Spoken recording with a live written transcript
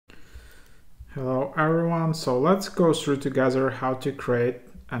Hello everyone, so let's go through together how to create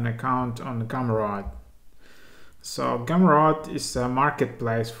an account on GUMROAD. So GUMROAD is a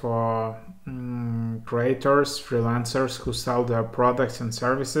marketplace for creators, freelancers who sell their products and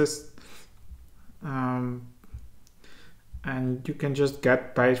services, and you can just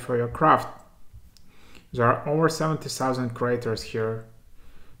get paid for your craft. There are over 70,000 creators here,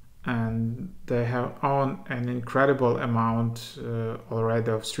 and they have owned an incredible amount already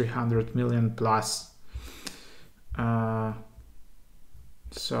of 300 million plus.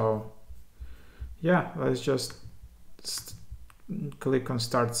 So yeah, let's just click on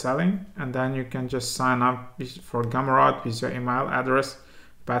start selling, and then you can just sign up for GUMROAD with your email address,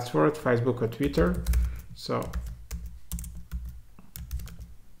 password, Facebook or Twitter. So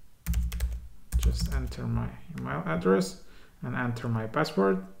just enter my email address and enter my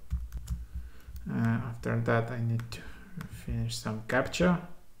password. After that I need to finish some captcha,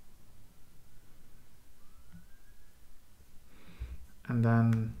 and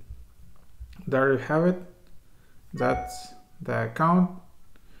then there you have it. That's the account.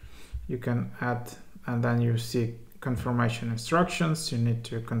 You can add, and then you see confirmation instructions. You need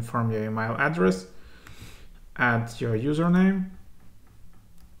to confirm your email address, add your username,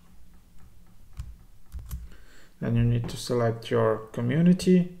 then you need to select your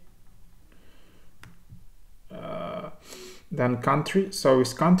community, then country. So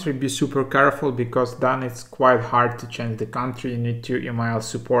with country, be super careful, because then it's quite hard to change the country. You need to email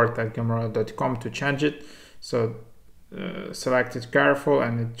support@gumroad.com to change it. So select it careful,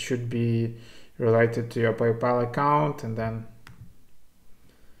 and it should be related to your PayPal account, and then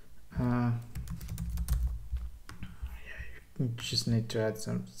you just need to add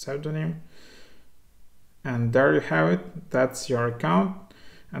some pseudonym, and there you have it. That's your account,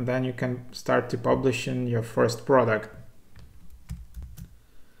 and then you can start to publishing your first product.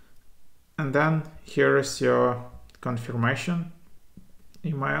 And then here is your confirmation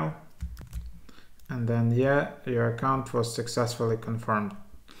email, and then yeah, your account was successfully confirmed.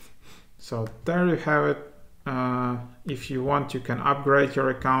 So there you have it. If you want, you can upgrade your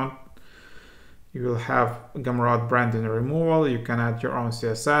account. You will have GUMROAD branding removal. You can add your own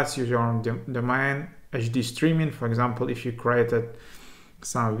CSS, use your own domain, HD streaming. For example, if you created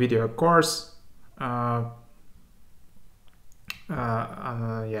some video course,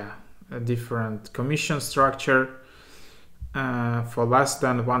 a different commission structure for less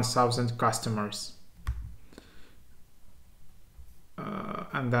than 1,000 customers.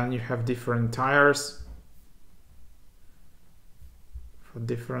 And then you have different tiers for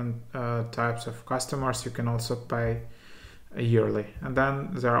different types of customers. You can also pay yearly, and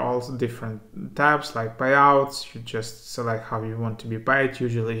then there are also different tabs like payouts. You just select how you want to be paid.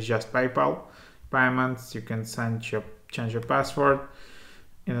 Usually it's just PayPal payments. You can change your password.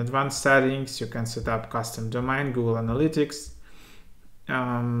 In advanced settings, you can set up custom domain, Google Analytics,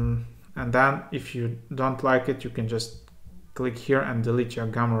 and then if you don't like it, you can just click here and delete your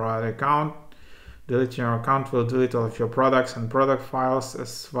GUMROAD account. Deleting your account will delete all of your products and product files,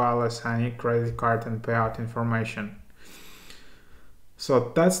 as well as any credit card and payout information.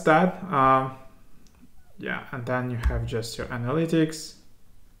 So that's that. And then you have just your analytics,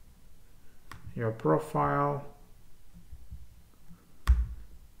 your profile,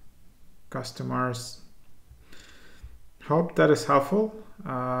 customers. Hope that is helpful.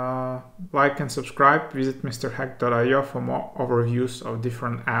 Like and subscribe. Visit mrhack.io for more overviews of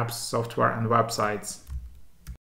different apps, software and websites.